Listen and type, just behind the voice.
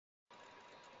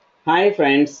Hi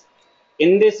friends,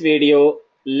 in this video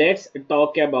let's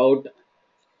talk about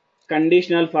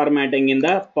conditional formatting in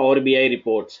the Power BI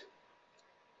reports.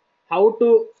 How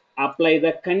to apply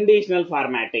the conditional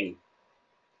formatting.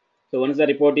 So once the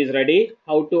report is ready,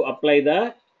 how to apply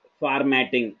the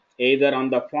formatting either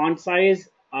on the font size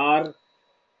or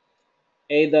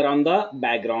either on the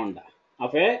background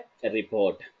of a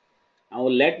report. Now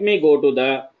let me go to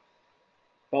the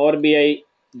Power BI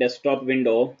desktop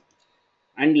window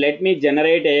and let me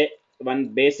generate one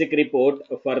basic report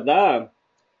for the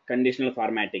conditional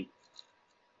formatting.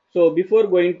 So before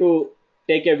going to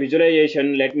take a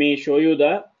visualization, let me show you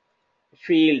the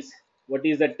fields. What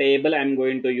is the table I'm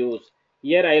going to use?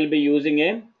 Here I will be using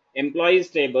a employees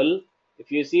table. If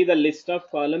you see the list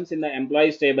of columns in the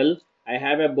employees table, I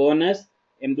have a bonus,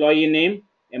 employee name,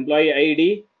 employee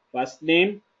ID, first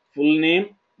name, full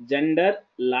name, gender,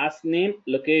 last name,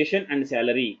 location and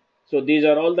salary. So these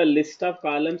are all the list of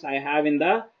columns I have in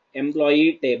the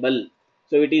employee table.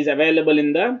 So it is available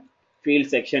in the field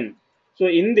section. So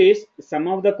in this, some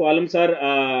of the columns are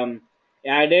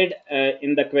added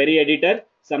in the query editor.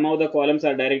 Some of the columns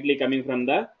are directly coming from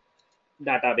the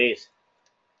database.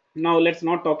 Now let's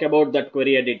not talk about that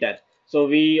query editor. So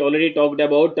we already talked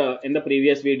about in the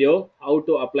previous video how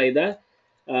to apply the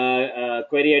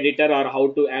query editor, or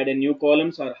how to add a new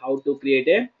columns, or how to create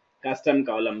a custom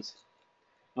columns.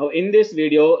 Now in this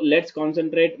video, let's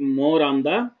concentrate more on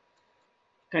the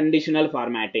conditional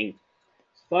formatting.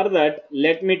 For that,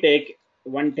 let me take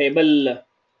one table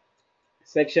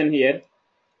section here,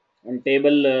 one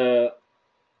table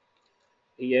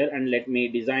here, and let me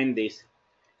design this.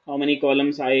 How many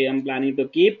columns I am planning to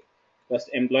keep? First,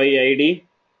 employee ID,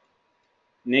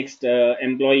 next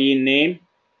employee name,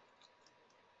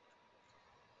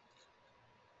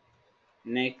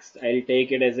 next I'll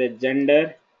take it as a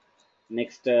gender,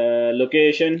 next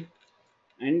location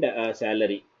and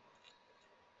salary.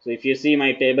 So if you see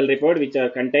my table report which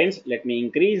contains, let me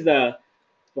increase the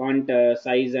font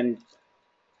size and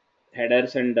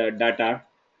headers and data.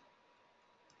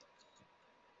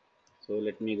 So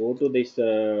let me go to this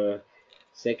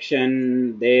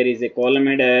section. There is a column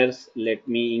headers. Let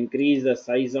me increase the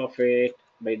size of it.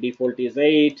 By default is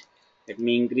 8. Let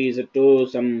me increase it to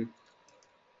some,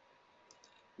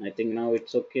 I think now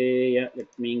it's okay. Yeah, let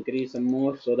me increase some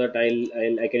more so that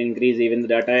I can increase even the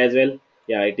data as well.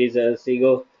 Yeah, it is a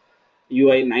Sigo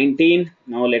UI 19.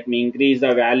 Now let me increase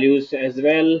the values as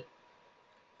well.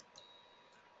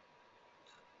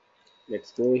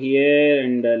 Let's go here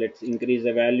and let's increase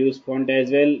the values font as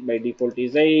well. By default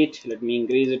is 8. Let me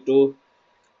increase it to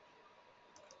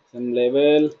some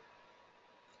level.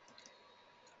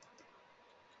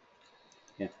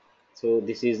 Yeah, so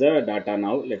this is the data.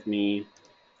 Now let me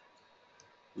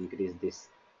increase this.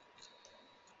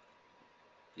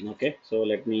 Okay, so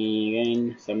let me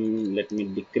again some, let me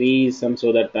decrease some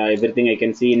so that everything I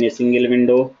can see in a single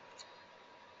window.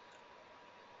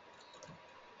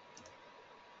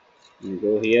 And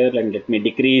go here and let me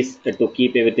decrease to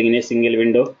keep everything in a single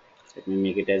window. Let me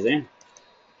make it as a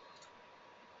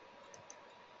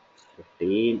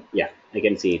 15. Yeah, I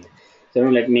can see it. So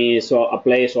now let me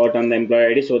apply sort on the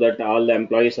employee ID so that all the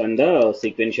employees on the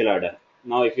sequential order.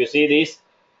 Now if you see this,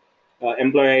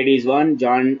 employee ID is 1,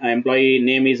 John, employee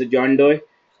name is John Doe,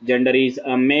 gender is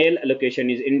male, location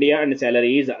is India, and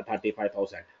salary is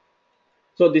 35,000.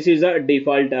 So this is a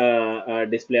default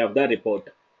display of the report.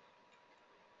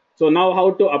 So now how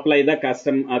to apply the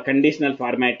custom conditional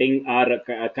formatting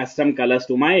or custom colors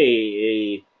to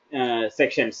my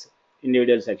sections,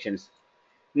 individual sections.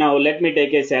 Now let me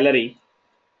take a salary.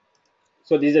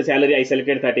 So this is a salary. I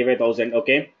selected 35,000.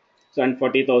 Okay. So and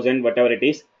 40,000, whatever it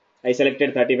is, I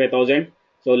selected 35,000.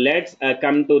 So let's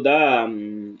come to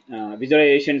the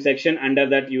visualization section. Under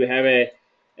that you have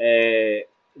a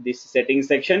this settings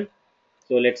section.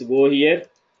 So let's go here.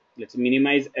 Let's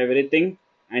minimize everything,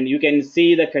 and you can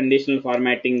see the conditional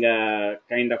formatting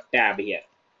kind of tab here.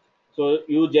 So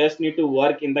you just need to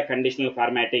work in the conditional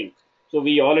formatting. So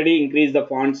we already increased the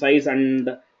font size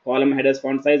and column headers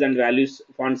font size and values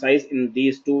font size in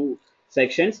these two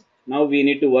sections. Now we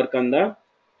need to work on the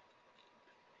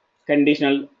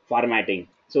conditional formatting.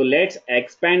 So let's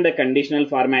expand the conditional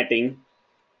formatting.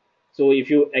 So if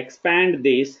you expand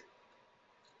this,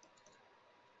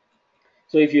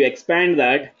 so if you expand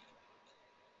that,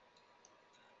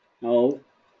 now,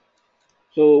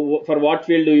 so for what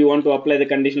field do you want to apply the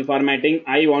conditional formatting?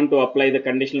 I want to apply the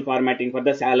conditional formatting for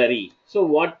the salary. So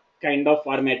what kind of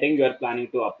formatting you are planning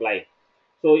to apply?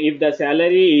 So if the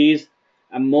salary is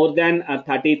more than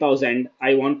 30,000,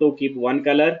 I want to keep one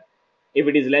color. If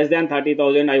it is less than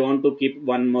 30,000, I want to keep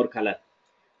one more color.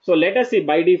 So let us see.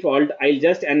 By default, I'll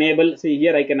just enable, see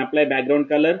here I can apply background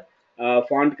color,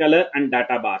 font color and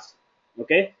data bars.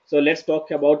 Okay, so let's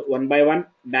talk about one by one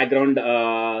background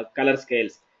color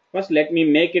scales. First, let me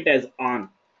make it as on.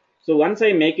 So once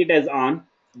I make it as on,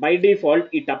 by default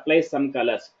it applies some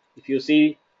colors. If you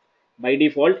see, by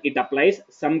default it applies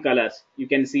some colors, you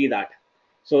can see that.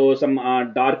 So some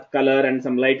dark color and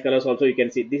some light colors also you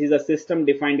can see. This is a system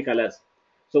defined colors.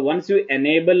 So once you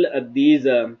enable these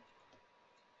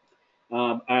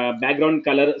background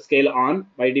color scale on,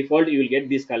 by default you will get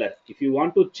this color. If you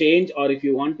want to change or if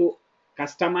you want to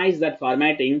customize that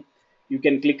formatting, you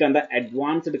can click on the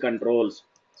advanced controls.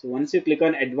 So once you click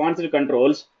on advanced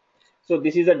controls, so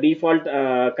this is a default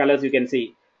colors you can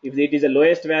see. If it is the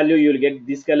lowest value, you will get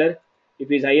this color. If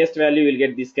it is highest value, you will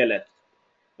get this color.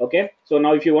 Okay, so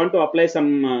now if you want to apply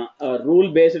some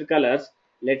rule based colors,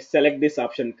 let's select this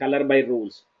option, color by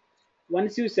rules.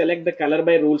 Once you select the color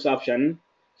by rules option,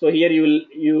 so here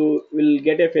you will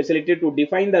get a facility to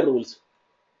define the rules.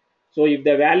 So if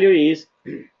the value is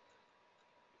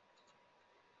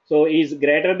so is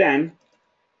greater than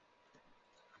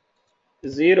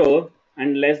 0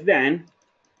 and less than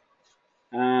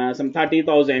some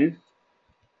 30,000,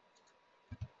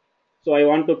 so I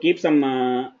want to keep some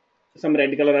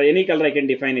red color or any color, I can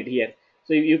define it here.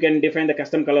 So you can define the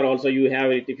custom color also, you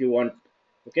have it if you want.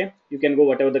 Okay, you can go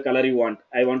whatever the color you want.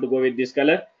 I want to go with this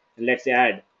color, let's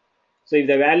add. So if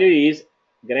the value is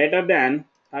greater than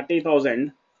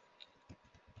 30,000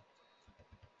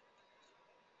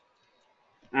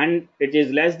 and it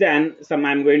is less than some,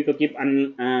 I'm going to keep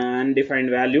undefined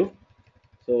value.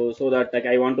 So that like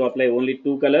I want to apply only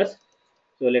two colors.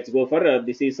 So let's go for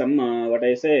this is some what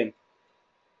I say,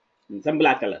 some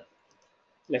black color.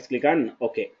 Let's click on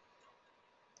OK.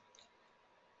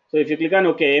 So if you click on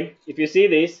OK, if you see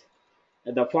this,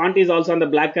 the font is also on the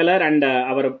black color and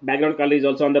our background color is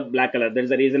also on the black color.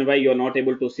 There's a reason why you're not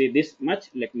able to see this much.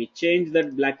 Let me change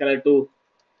that black color to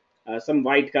some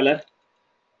white color.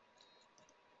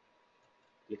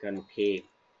 Click on OK.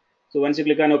 So once you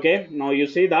click on OK, now you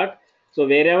see that. So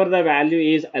wherever the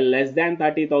value is less than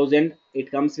 30,000,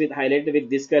 it comes with highlighted with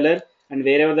this color, and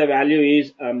wherever the value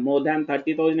is more than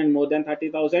 30,000 and more than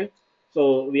 30,000,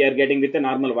 so we are getting with a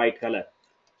normal white color.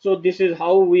 So this is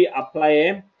how we apply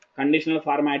a conditional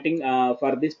formatting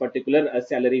for this particular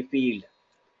salary field.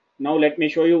 Now let me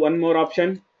show you one more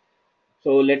option.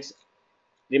 So let's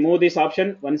remove this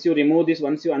option. Once you remove this,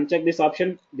 once you uncheck this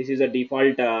option, this is a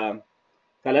default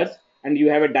colors, and you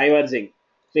have a diverging.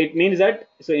 So it means that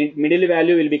so middle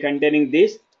value will be containing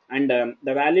this, and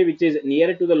the value which is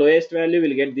nearer to the lowest value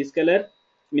will get this color,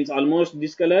 means almost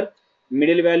this color.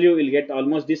 Middle value will get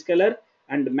almost this color,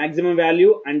 and maximum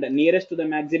value and nearest to the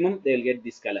maximum they will get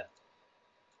this color.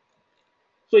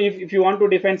 So if you want to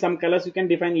define some colors, you can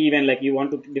define even like you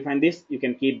want to define this, you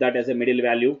can keep that as a middle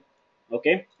value.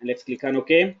 Okay, and let's click on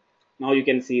OK. Now you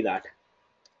can see that.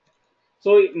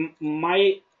 So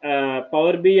my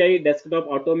Power BI desktop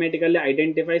automatically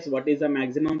identifies what is the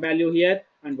maximum value here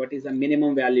and what is the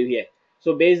minimum value here.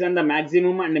 So based on the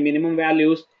maximum and the minimum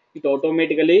values, it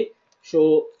automatically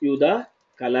show you the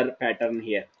color pattern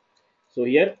here. So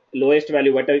here lowest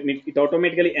value, what it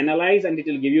automatically analyze and it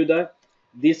will give you the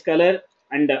this color,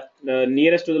 and the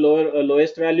nearest to the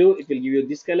lowest value it will give you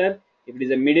this color. If it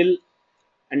is a middle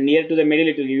and near to the middle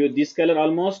it will give you this color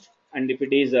almost, and if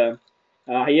it is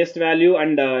highest value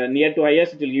and near to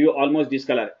highest it will give you almost this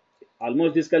color.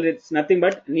 Almost this color, it's nothing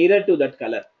but nearer to that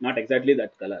color, not exactly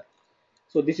that color.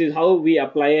 So this is how we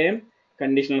apply a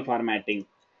conditional formatting.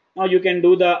 Now you can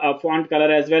do the font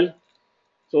color as well.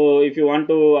 So if you want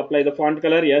to apply the font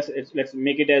color, yes, let's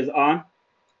make it as on.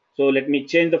 So let me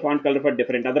change the font color for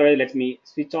different, otherwise let me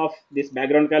switch off this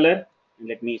background color and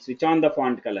let me switch on the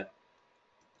font color.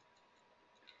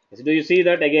 So do you see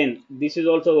that again? This is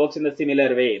also works in a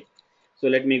similar way. So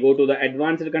let me go to the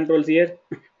advanced controls here.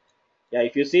 Yeah,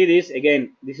 if you see this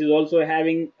again, this is also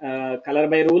having color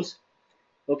by rules.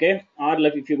 Okay, or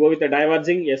like if you go with the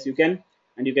diverging, yes you can,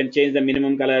 and you can change the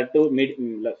minimum color to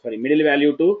middle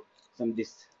value to some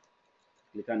this.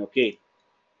 Click on OK.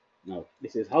 Now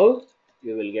this is how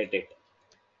you will get it.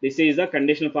 This is the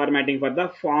conditional formatting for the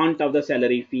font of the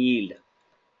salary field.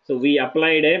 So we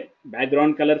applied a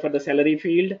background color for the salary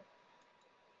field.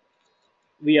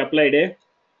 We applied a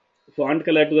font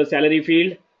color to the salary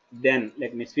field. Then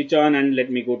let me switch on and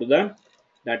let me go to the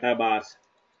data bars.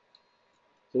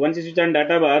 So once you switch on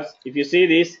data bars, if you see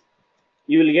this,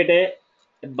 you will get a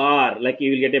bar, like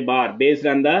you will get a bar based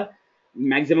on the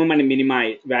maximum and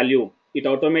minimum value. It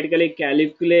automatically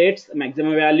calculates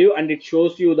maximum value and it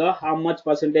shows you the how much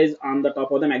percentage on the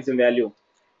top of the maximum value.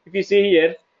 If you see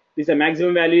here, This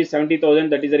maximum value is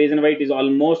 70,000. That is the reason why it is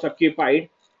almost occupied.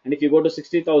 And if you go to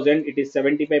 60,000, it is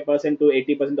 75% to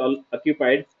 80% all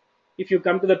occupied. If you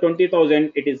come to the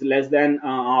 20,000, it is less than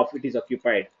half. It is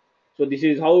occupied. So this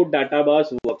is how data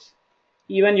bars works.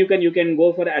 Even you can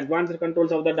go for advanced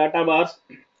controls of the data bars.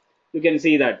 You can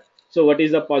see that. So what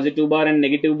is the positive bar and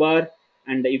negative bar,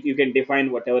 and if you can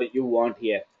define whatever you want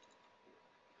here.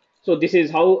 So this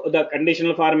is how the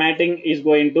conditional formatting is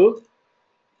going to.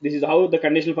 This is how the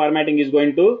conditional formatting is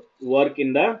going to work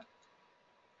in the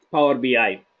Power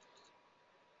BI.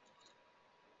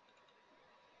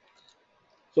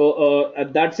 So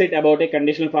that's it about a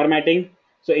conditional formatting.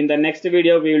 So in the next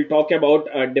video, we will talk about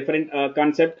a different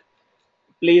concept.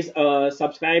 Please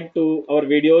subscribe to our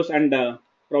videos and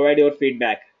provide your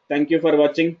feedback. Thank you for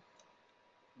watching.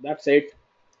 That's it.